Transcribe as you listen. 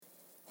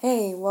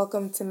Hey,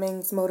 welcome to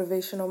Ming's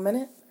Motivational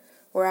Minute,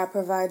 where I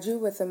provide you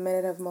with a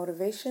minute of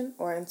motivation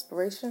or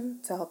inspiration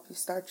to help you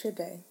start your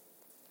day.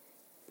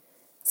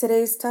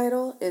 Today's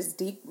title is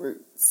Deep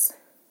Roots.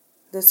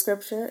 The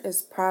scripture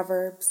is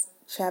Proverbs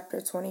chapter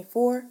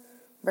 24,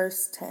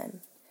 verse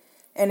 10,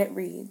 and it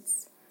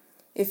reads,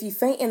 "If you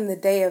faint in the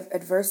day of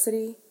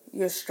adversity,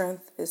 your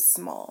strength is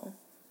small."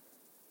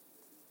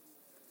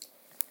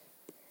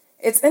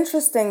 It's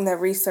interesting that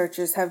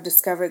researchers have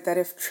discovered that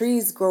if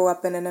trees grow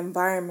up in an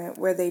environment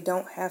where they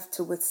don't have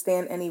to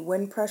withstand any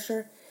wind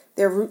pressure,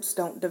 their roots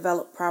don't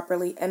develop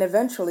properly and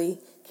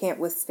eventually can't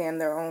withstand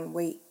their own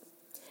weight.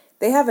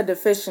 They have a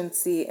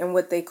deficiency in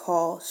what they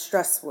call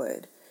stress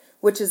wood,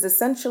 which is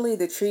essentially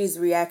the tree's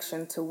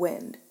reaction to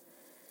wind.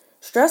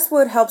 Stress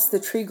wood helps the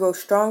tree grow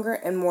stronger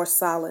and more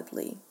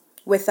solidly.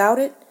 Without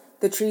it,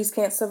 the trees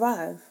can't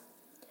survive.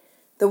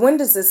 The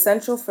wind is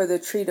essential for the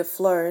tree to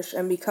flourish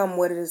and become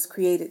what it is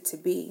created to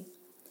be.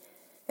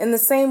 In the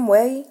same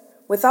way,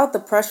 without the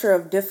pressure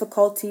of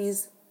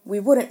difficulties, we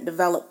wouldn't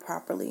develop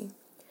properly.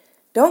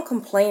 Don't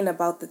complain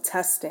about the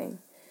testing.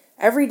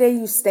 Every day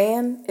you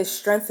stand is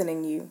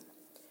strengthening you.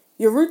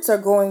 Your roots are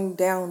going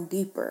down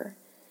deeper.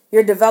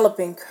 You're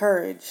developing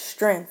courage,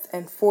 strength,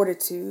 and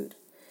fortitude.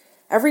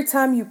 Every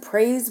time you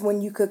praise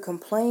when you could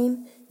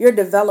complain, you're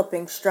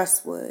developing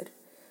stress wood.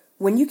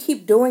 When you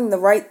keep doing the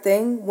right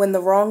thing when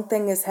the wrong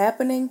thing is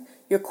happening,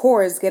 your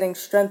core is getting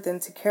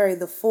strengthened to carry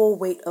the full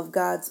weight of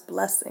God's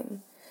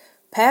blessing.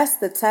 Pass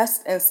the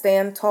test and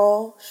stand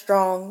tall,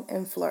 strong,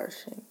 and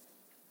flourishing.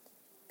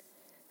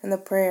 And the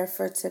prayer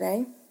for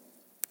today.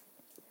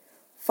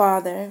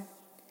 Father,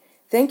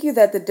 thank you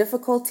that the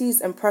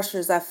difficulties and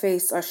pressures I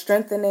face are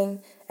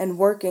strengthening and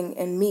working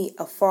in me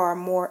a far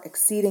more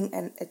exceeding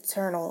and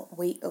eternal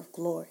weight of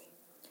glory.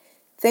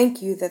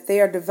 Thank you that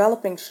they are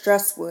developing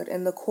stress wood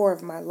in the core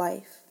of my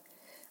life.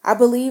 I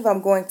believe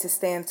I'm going to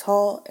stand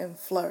tall and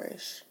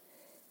flourish.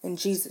 In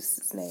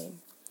Jesus'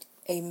 name,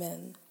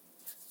 amen.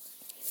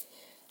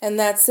 And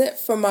that's it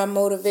for my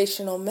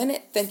motivational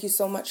minute. Thank you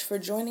so much for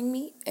joining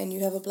me, and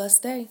you have a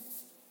blessed day.